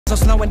So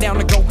slowing down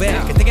to go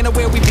back. And thinking of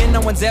where we've been, no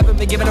one's ever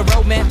been given a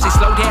roadmap. Say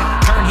slow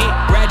down, turn here,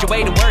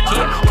 graduate and work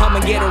here, come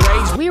and get a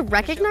raise. We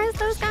recognize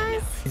those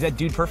guys? Is that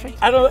dude perfect?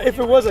 I don't know, if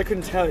it was, I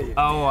couldn't tell you.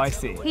 Oh, I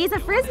see. He's a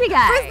Frisbee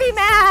guy. Frisbee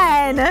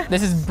man!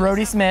 This is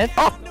Brody Smith.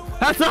 Oh,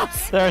 that's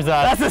us. There's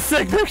us. That's a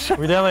sick picture.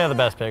 We definitely have the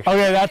best picture.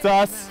 Okay, that's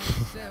us.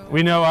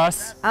 We know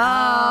us.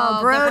 Oh,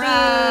 Brody,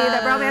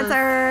 the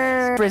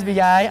romancer. Frisbee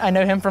guy, I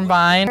know him from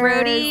Vine.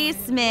 Brody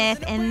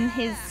Smith and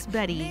his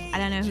buddy. I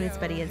don't know who his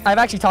buddy is. I've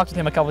actually talked with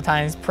him a couple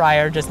times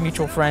prior, just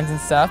mutual friends and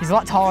stuff. He's a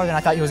lot taller than I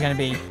thought he was gonna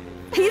be.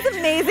 He's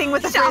amazing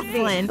with the Frisbee.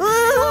 Ooh,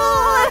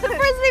 the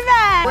Frisbee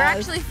man. We're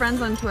actually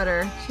friends on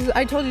Twitter.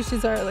 I told you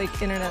she's our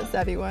like internet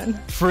savvy one.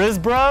 Frizz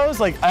bros,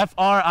 like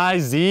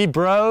F-R-I-Z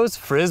bros,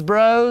 Frizz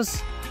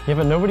bros. Yeah,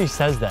 but nobody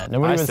says that.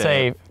 Nobody would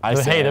say,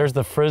 hey, there's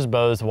the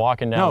Frisbos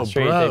walking down the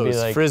street. Bros, they'd be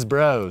like, Frizz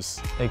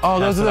bros. Like, oh,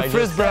 those are the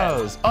Frizz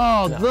bros.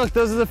 Oh, no. Look,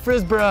 those are the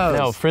Frizz bros.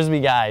 No, Frisbee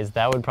guys,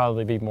 that would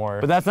probably be more.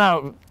 But that's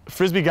not,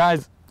 Frisbee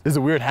guys is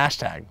a weird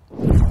hashtag.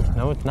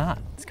 No, it's not.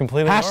 It's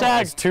completely hashtag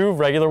normal. It's 2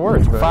 regular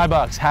words, bro.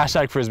 $5,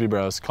 hashtag Frisbee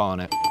bros, calling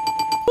it.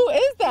 Who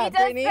is that,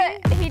 Brittany? I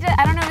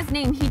don't know his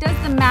name. He does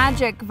the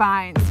magic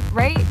vines,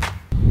 right?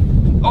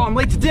 Oh, I'm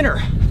late to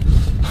dinner.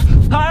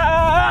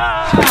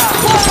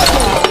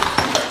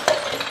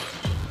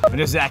 I'm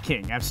just Zach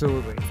King,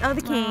 absolutely. Oh,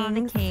 the King. Oh,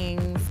 the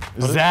Kings.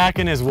 Zach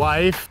and his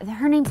wife.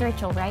 Her name's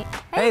Rachel, right?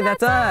 Hey,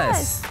 that's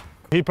us.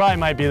 He probably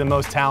might be the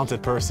most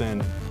talented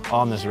person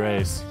on this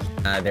race.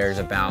 There's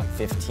about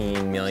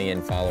 15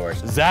 million followers.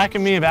 Zach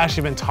and me have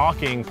actually been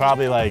talking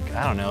probably like,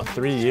 I don't know,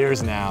 3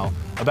 years now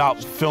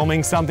about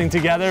filming something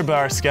together, but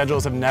our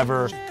schedules have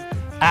never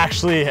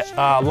actually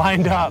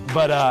lined up,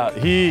 but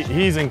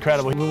he's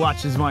incredible. We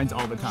watch his vines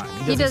all the time.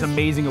 He does these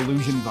amazing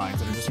illusion vines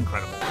that are just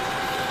incredible.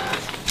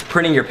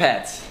 Printing your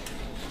pets.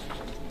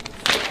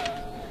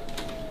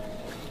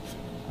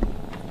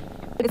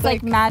 It's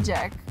like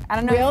magic. I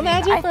don't know. Real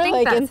magic or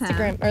like that's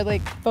Instagram him. or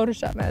like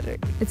Photoshop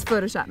magic? It's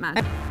Photoshop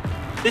magic.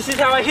 This is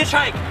how I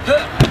hitchhike.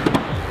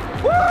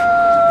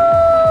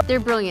 They're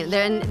brilliant.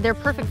 They're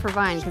perfect for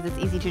Vine because it's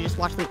easy to just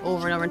watch them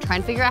over and over and try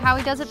and figure out how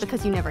he does it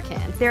because you never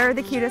can. They're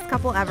the cutest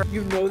couple ever.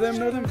 You know them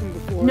from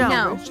before?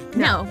 No.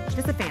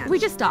 Just a fan. We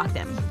just stalked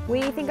them.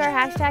 We think our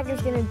hashtag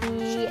is gonna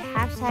be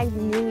hashtag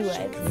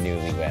newlyweds.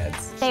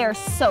 Newlyweds. They are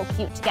so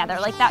cute together.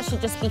 Like that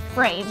should just be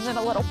framed in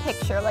a little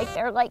picture. Like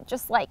they're like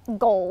just like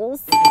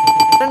goals.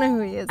 I don't know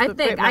who he is. I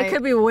think I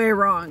could be way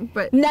wrong,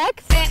 but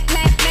next.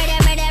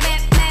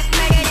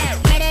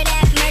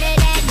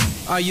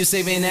 Are you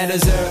saving that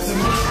dessert?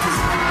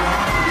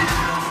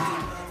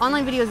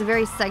 Online video is a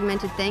very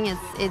segmented thing.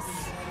 It's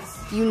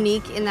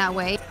unique in that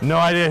way. No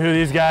idea who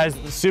these guys,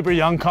 super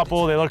young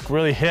couple. They look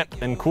really hip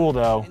and cool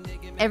though.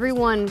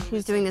 Everyone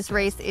who's doing this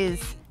race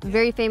is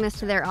very famous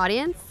to their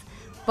audience,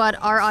 but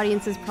our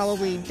audiences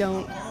probably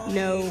don't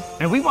know.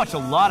 And we watch a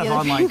lot of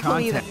online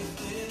content.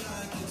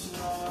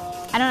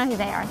 I don't know who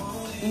they are.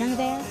 You know who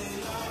they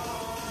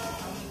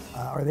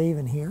are? Are they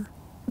even here?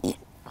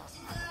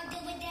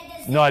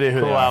 No idea who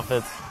they are. Cool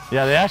outfits.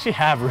 Yeah, they actually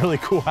have really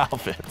cool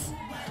outfits.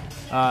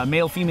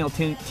 Male-female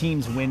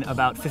teams win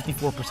about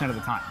 54% of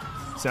the time.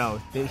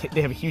 So they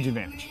have a huge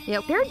advantage.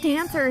 Yep. They're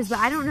dancers, but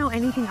I don't know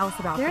anything else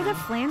about them. They're the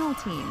flannel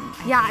team.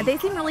 Yeah, they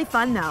seem really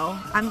fun though.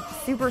 I'm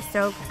super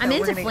stoked. I'm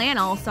into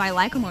flannel, so I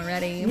like them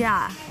already.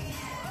 Yeah.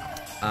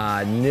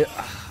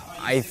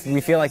 We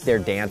feel like they're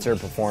dancer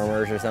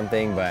performers or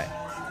something, but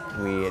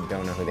we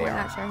don't know who they are. We're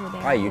not sure who they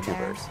are. Probably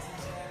YouTubers.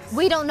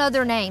 We don't know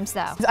their names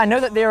though. I know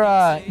that they're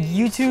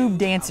YouTube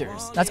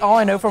dancers. That's all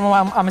I know from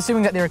them. I'm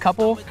assuming that they're a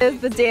couple. it's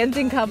the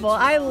dancing couple.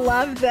 I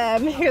love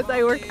them because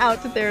I work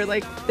out to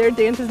their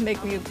dances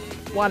make me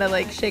want to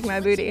like shake my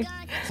booty.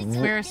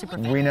 We're super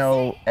famous. We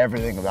know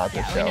everything about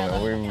this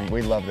show.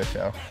 We love the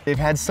show. They've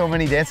had so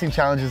many dancing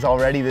challenges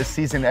already this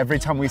season. Every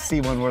time we see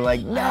one, we're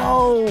like,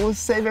 no,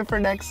 save it for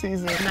next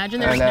season.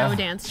 Imagine there's no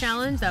dance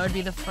challenge. That would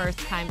be the first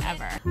time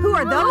ever. Who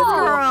are those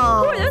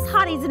girls? Who are those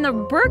hotties in the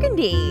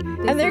burgundy?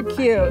 And they're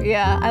cute.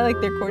 Yeah, I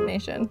like their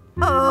coordination.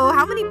 Oh,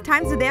 how many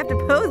times did they have to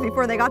pose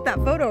before they got that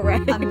photo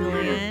right? A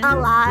million. A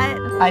lot.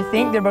 I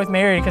think they're both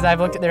married because I've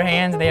looked at their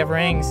hands and they have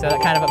rings, so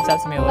that kind of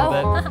upsets me a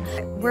little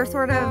bit. We're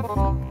sort of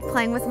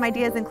playing with some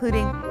ideas,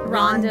 including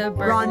Rhonda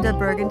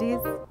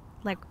Burgundies.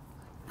 Like.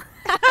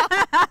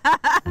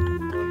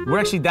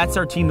 That's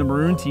our team. The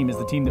maroon team is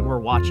the team that we're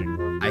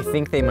watching. I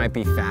think they might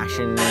be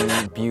fashion,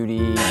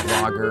 beauty,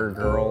 vlogger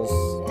girls.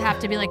 Have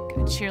to be like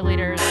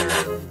cheerleaders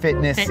or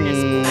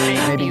Fitnessy,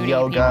 maybe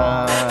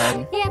yoga.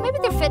 People. Yeah, maybe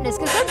they're fitness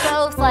because they're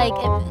both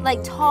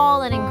like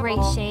tall and in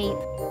great shape.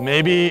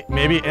 Maybe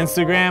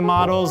Instagram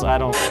models. I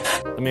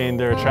mean,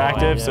 they're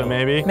attractive, so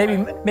maybe.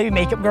 Maybe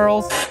makeup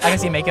girls. I can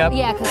see makeup.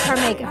 Yeah, because her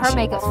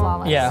makeup's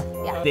flawless. Yeah.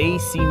 They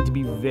seem to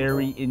be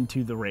very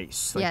into the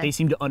race. Like they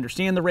seem to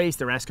understand the race.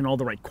 They're asking all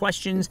the right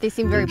questions. They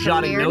seem very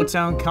jotting notes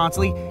down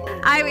constantly.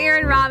 I'm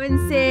Erin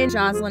Robinson.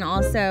 Jocelyn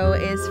also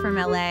is from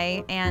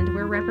LA, and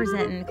we're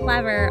representing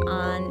Clever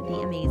on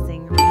The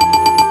Amazing Race.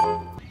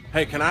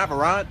 Hey, can I have a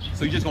ride?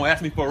 So you just gonna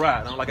ask me for a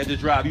ride? I'm like, I just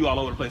drive you all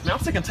over the place. Man, I'm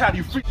sick and tired of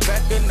you freaks.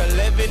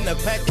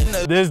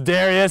 This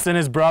Darius and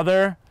his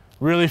brother,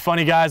 really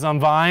funny guys on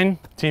Vine,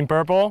 Team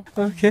Purple.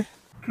 Okay.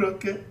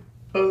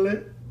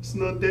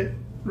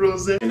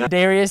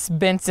 Darius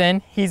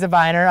Benson, he's a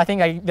Viner. I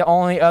think the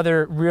only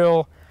other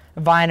real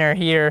Viner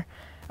here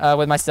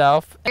with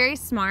myself. Very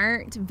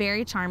smart,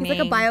 very charming. He's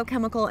like a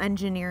biochemical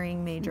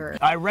engineering major.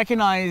 I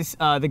recognize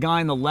the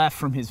guy on the left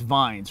from his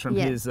Vines, from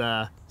his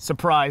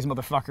surprise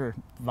motherfucker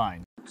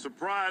Vine.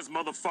 Surprise,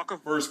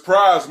 motherfucker. First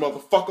prize,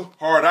 motherfucker.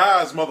 Hard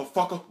eyes,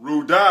 motherfucker.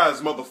 Rude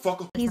eyes,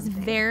 motherfucker. He's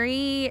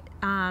very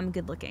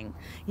good looking.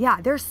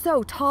 Yeah, they're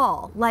so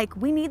tall. Like,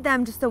 we need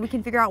them just so we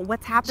can figure out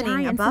what's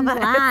happening above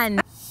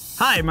us.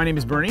 Hi, my name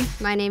is Bernie.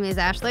 My name is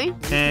Ashley.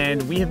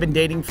 And we have been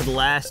dating for the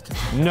last...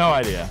 No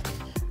idea.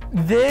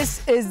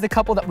 This is the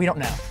couple that we don't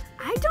know.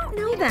 I don't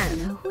know them. I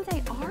don't know who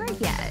they are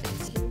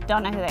yet.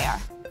 Don't know who they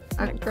are.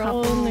 A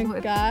girl and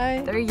a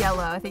guy. They're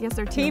yellow. I think it's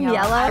their Team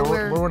Yellow.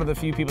 We're one of the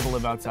few people that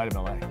live outside of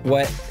LA.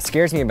 What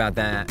scares me about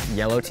that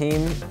yellow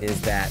team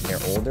is that they're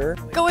older.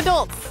 Go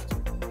adults.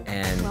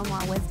 And a little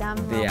more wisdom.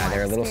 Yeah,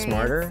 they're a little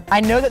smarter. I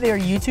know that they are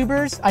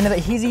YouTubers. I know that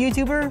he's a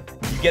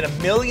YouTuber. You get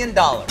 $1 million,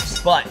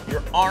 but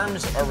your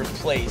arms are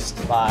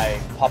replaced by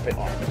puppet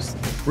arms.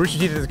 Rooster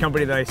Teeth is a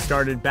company that I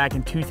started back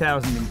in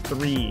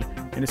 2003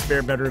 in a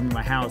spare bedroom in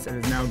my house,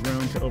 and has now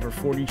grown to over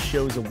 40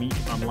 shows a week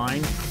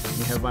online.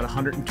 We have about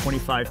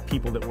 125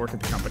 people that work at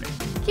the company.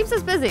 Keeps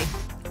us busy.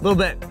 A little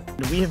bit.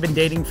 We have been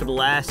dating for the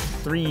last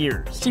 3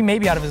 years. She may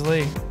be out of his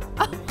league.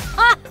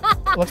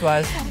 Looks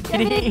wise.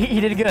 He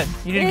did good.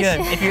 You did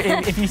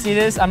good. If you see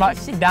this, I'm not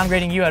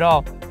downgrading you at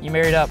all. You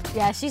married up.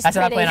 Yeah, she's That's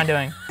pretty. what I plan on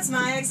doing. It's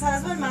my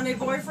ex-husband, my new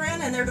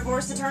boyfriend, and their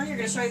divorce attorney. You're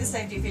going to show you the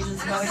safety features of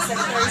Boeing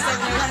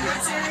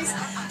 737-800 series.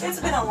 It's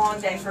been a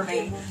long day for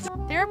me.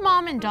 They're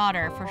mom and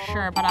daughter for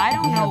sure, but I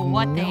don't know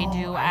what they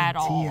do at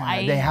all.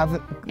 They have...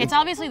 It's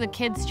obviously the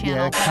kids'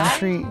 channel.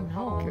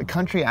 Yeah,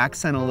 country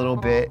accent a little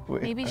bit.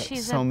 Maybe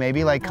she's so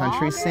maybe like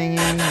country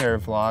singing or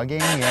vlogging.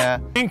 Yeah.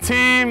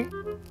 Team.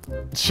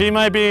 She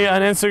might be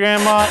an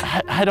Instagram mod.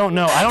 I don't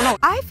know.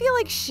 I feel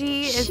like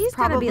she's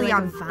probably be like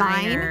on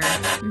Vine.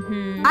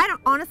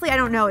 Honestly, I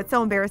don't know. It's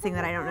so embarrassing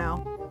that I don't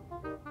know.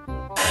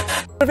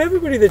 Of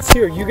everybody that's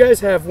here, you guys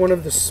have one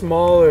of the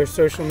smaller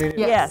social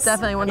media. Yes,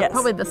 definitely one.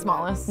 Probably the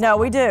smallest. No,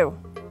 we do.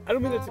 I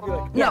don't mean that to be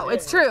like. No,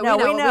 it's true. No,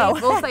 we know.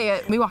 We'll say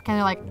it. We walk in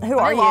and like, who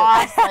are you?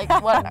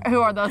 Like, what? Who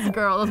are those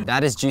girls?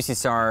 That is Juicy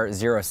Star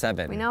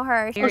 07. We know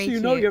her. Oh, so you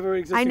know you have an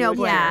existing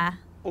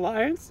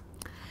alliance?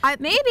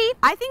 Maybe.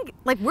 I think,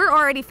 like, we're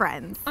already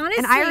friends.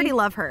 Honestly. And I already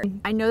love her.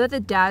 I know that the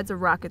dad's a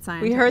rocket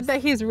scientist. We heard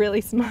that he's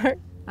really smart.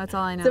 That's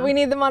all I know. So we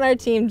need them on our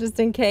team just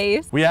in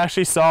case. We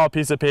actually saw a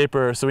piece of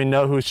paper, so we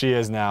know who she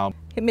is now.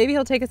 Maybe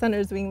he'll take us under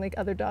his wing like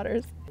other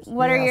daughters.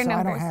 What are your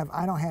numbers?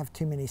 I don't have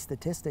too many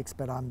statistics,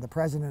 but I'm the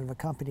president of a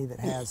company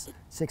that has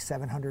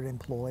 600-700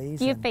 employees.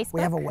 Do you have Facebook?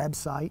 We have a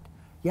website.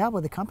 Yeah,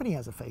 well, the company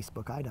has a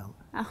Facebook. I don't.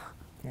 Oh.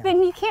 Yeah.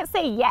 Then you can't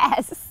say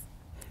yes.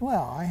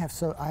 Well, I have.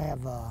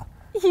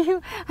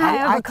 You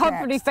have a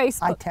company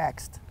Facebook. I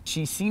text.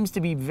 She seems to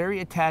be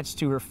very attached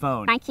to her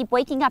phone. I keep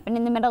waking up and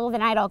in the middle of the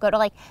night I'll go to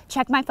like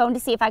check my phone to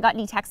see if I got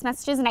any text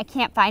messages and I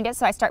can't find it,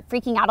 so I start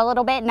freaking out a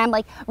little bit and I'm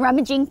like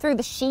rummaging through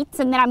the sheets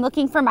and then I'm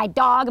looking for my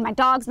dog and my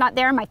dog's not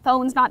there and my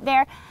phone's not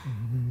there.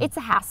 It's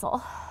a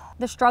hassle.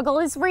 The struggle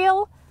is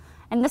real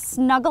and the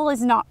snuggle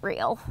is not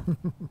real.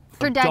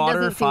 Her dad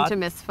doesn't seem to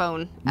miss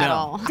phone at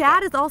all.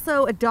 Dad is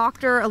also a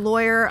doctor, a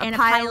lawyer, a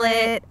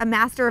pilot, a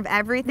master of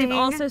everything. We've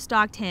also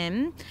stalked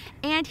him,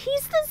 and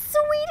he's the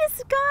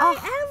sweetest guy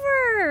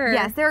ever.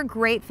 Yes, they're a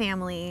great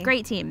family.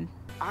 Great team.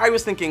 I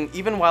was thinking,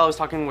 even while I was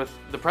talking with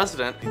the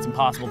president, it's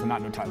impossible to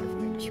not know Tyler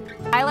from the industry.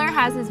 Tyler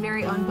has his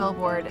very own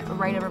billboard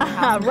right over my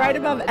house. Right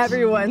above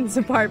everyone's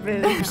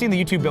apartment. You've seen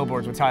the YouTube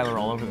billboards with Tyler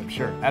all over them,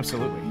 sure,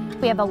 absolutely.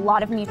 We have a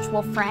lot of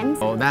mutual friends.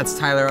 Oh, that's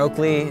Tyler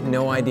Oakley.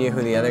 No idea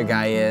who the other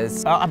guy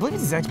is. I believe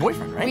it's his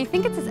ex-boyfriend, right? We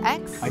think it's his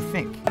ex. I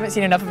think. I haven't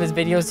seen enough of his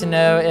videos to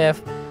know if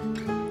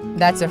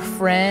that's a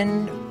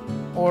friend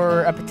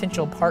or a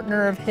potential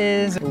partner of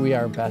his. We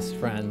are best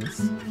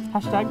friends.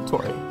 Hashtag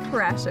Tori.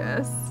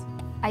 Precious.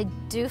 I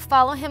do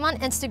follow him on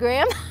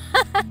Instagram.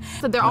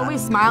 So they're always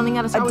smiling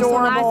at us, always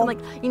so nice, and like,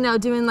 you know,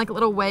 doing like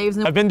little waves.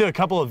 I've been to a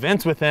couple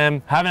events with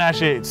him. Haven't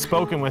actually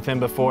spoken with him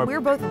before. We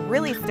were both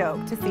really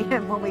stoked to see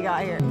him when we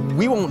got here.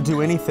 we won't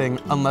do anything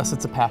unless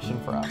it's a passion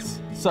for us.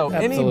 So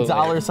Absolutely. Any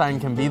dollar sign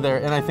can be there,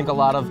 and I think a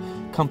lot of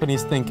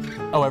companies think,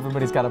 oh,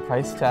 everybody's got a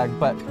price tag,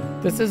 but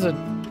this is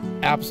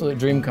an absolute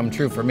dream come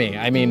true for me.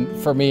 I mean,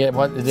 for me, it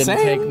didn't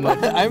take much.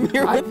 I'm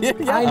here with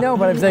you. Yeah. I know,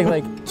 but I'm saying,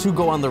 like, to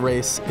go on the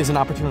race is an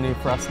opportunity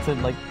for us to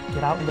like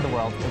get out into the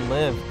world and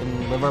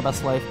live our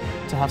best life,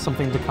 to have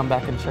something to come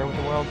back and share with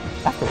the world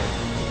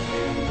afterwards.